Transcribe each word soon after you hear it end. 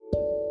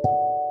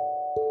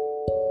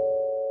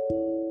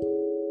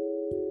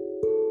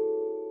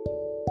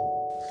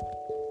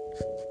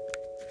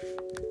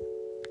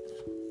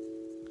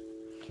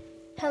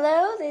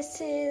this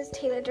is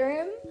Taylor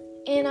Durham,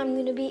 and I'm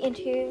going to be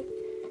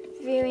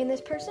interviewing this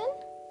person.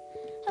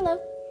 Hello.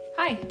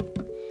 Hi.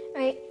 All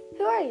right,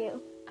 who are you?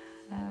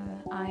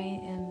 I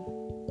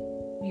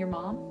am your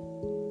mom,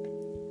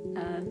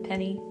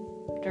 Penny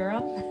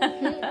Durham.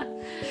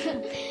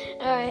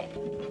 All right,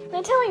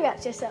 now tell me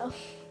about yourself.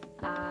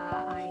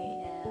 I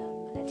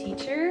am a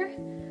teacher,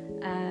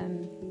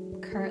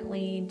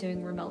 currently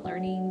doing remote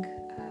learning,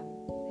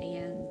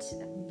 and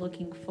I'm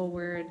looking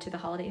forward to the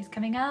holidays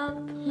coming up.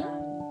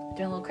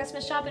 Doing a little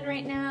Christmas shopping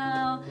right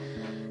now.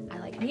 I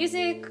like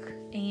music,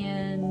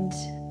 and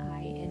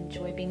I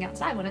enjoy being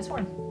outside when it's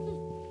warm.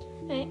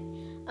 All right.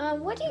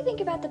 What do you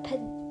think about the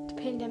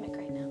pandemic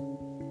right now?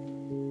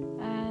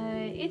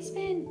 It's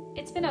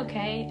been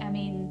okay. I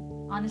mean,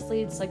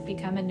 honestly, it's like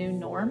become a new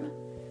norm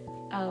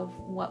of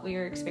what we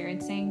were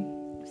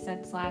experiencing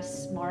since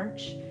last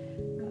March.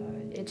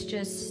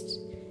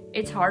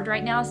 It's hard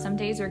right now. Some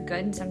days are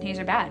good and some days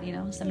are bad, you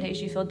know. Some days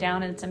you feel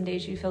down and some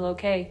days you feel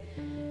okay.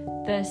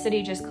 The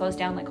city just closed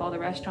down like all the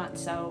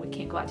restaurants, so we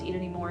can't go out to eat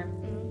anymore,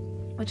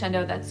 which I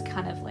know that's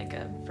kind of like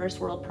a first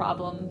world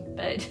problem,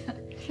 but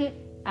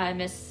I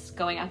miss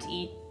going out to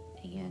eat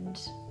and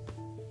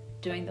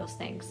doing those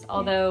things.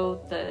 Although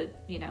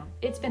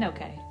it's been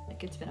okay.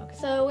 It's been okay.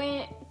 So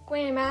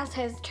wearing a mask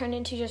has turned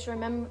into just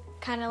remembering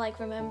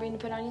to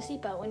put on your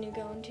seatbelt when you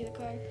go into the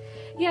car.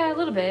 Yeah, a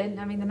little bit.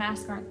 I mean, the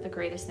masks aren't the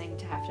greatest thing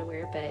to have to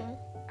wear, but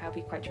I'll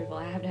be quite truthful.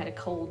 I haven't had a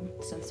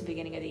cold since the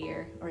beginning of the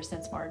year, or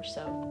since March,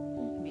 so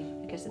I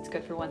mean, I guess it's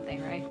good for one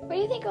thing, right? What do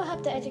you think will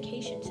help the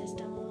education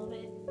system a little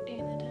bit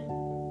during that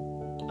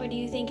time? Or do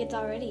you think it's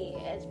already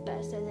as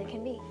best as it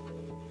can be?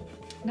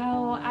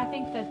 No, I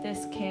think that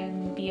this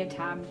can be a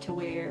time to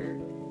where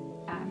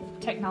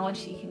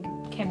technology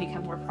can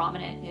become more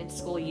prominent in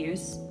school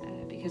use,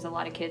 because a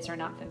lot of kids are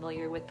not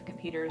familiar with the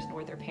computers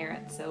nor their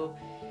parents, so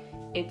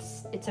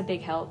it's a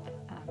big help.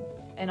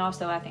 And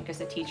also, I think as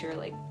a teacher,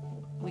 like,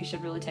 we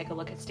should really take a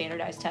look at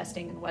standardized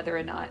testing and whether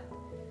or not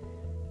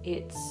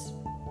it's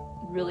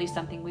really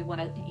something we want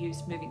to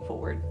use moving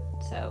forward.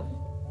 So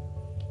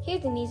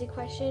here's an easy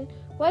question.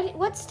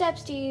 What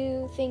steps do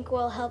you think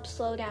will help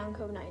slow down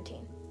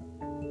COVID-19?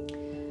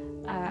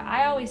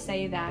 I always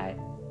say that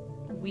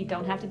we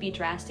don't have to be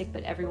drastic,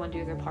 but everyone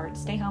do their part.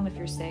 Stay home if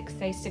you're sick.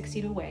 Stay 6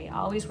 feet away.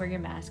 Always wear your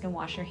mask and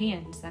wash your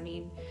hands. I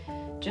mean,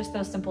 just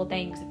those simple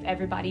things. If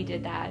everybody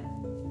did that,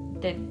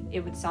 then it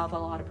would solve a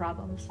lot of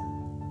problems.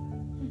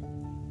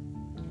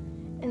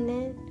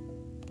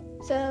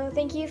 So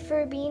thank you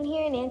for being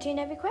here and answering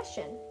every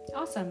question.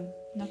 Awesome.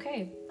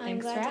 Okay. I'm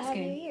Thanks glad for to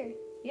asking. have you here.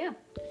 Yeah.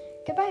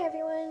 Goodbye,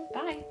 everyone.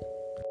 Bye.